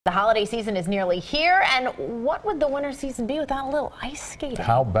The holiday season is nearly here, and what would the winter season be without a little ice skating?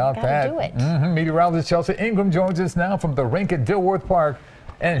 How about that? Do it. Meteorologist Chelsea Ingram joins us now from the Rink at Dilworth Park,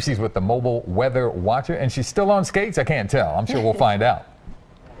 and she's with the Mobile Weather Watcher, and she's still on skates? I can't tell. I'm sure we'll find out.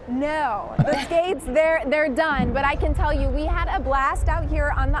 No, the skates, they're done, but I can tell you we had a blast out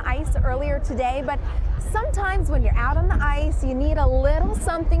here on the ice earlier today, but sometimes when you're out on the ice, you need a little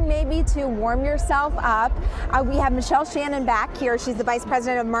something maybe to warm yourself up. We have Michelle Shannon back here. She's the Vice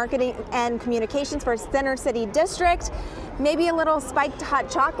President of Marketing and Communications for Center City District. Maybe a little spiked hot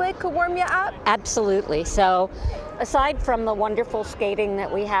chocolate could warm you up? Absolutely. So aside from the wonderful skating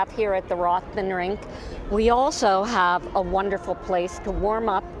that we have here at the Rothman Rink, we also have a wonderful place to warm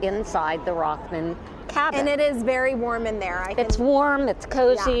up inside the Rothman cabin. And it is very warm in there. It's warm, it's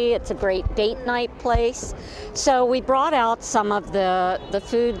cozy, yeah. It's a great date night place. So we brought out some of the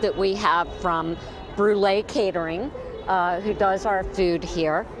food that we have from Brûlée Catering, who does our food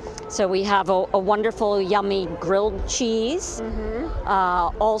here. So we have a wonderful, yummy grilled cheese.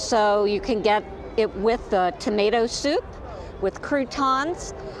 Also, you can get it with the tomato soup, with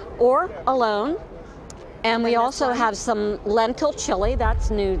croutons, or alone. And we also have some lentil chili,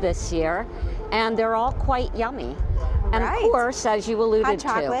 that's new this year. And they're all quite yummy. And of course, as you alluded to,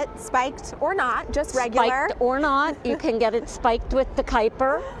 hot chocolate, spiked or not, just regular. Spiked or not, you can get it spiked with the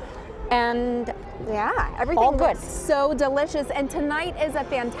Kuiper. And yeah, everything looks so delicious. And tonight is a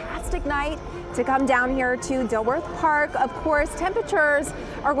fantastic night to come down here to Dilworth Park. Of course, temperatures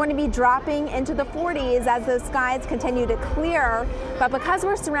are going to be dropping into the 40s as the skies continue to clear. But because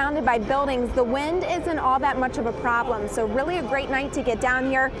we're surrounded by buildings, the wind isn't all that much of a problem. So really a great night to get down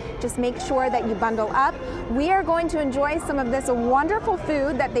here. Just make sure that you bundle up. We are going to enjoy some of this wonderful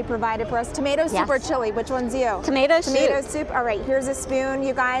food that they provided for us. Tomato soup or chili? Which one's you? Tomato soup. Tomato soup. All right, here's a spoon,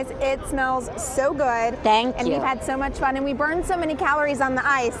 you guys. It smells so good. Thank you. And we've had so much fun, and we burned so many calories on the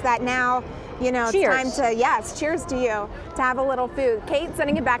ice that now, you know, cheers. It's time to, yes, cheers to you, to have a little food. Kate,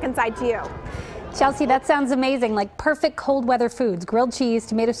 sending it back inside to you. Chelsea, that sounds amazing. Like perfect cold weather foods, grilled cheese,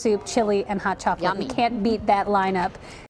 tomato soup, chili, and hot chocolate. Yummy. You can't beat that lineup.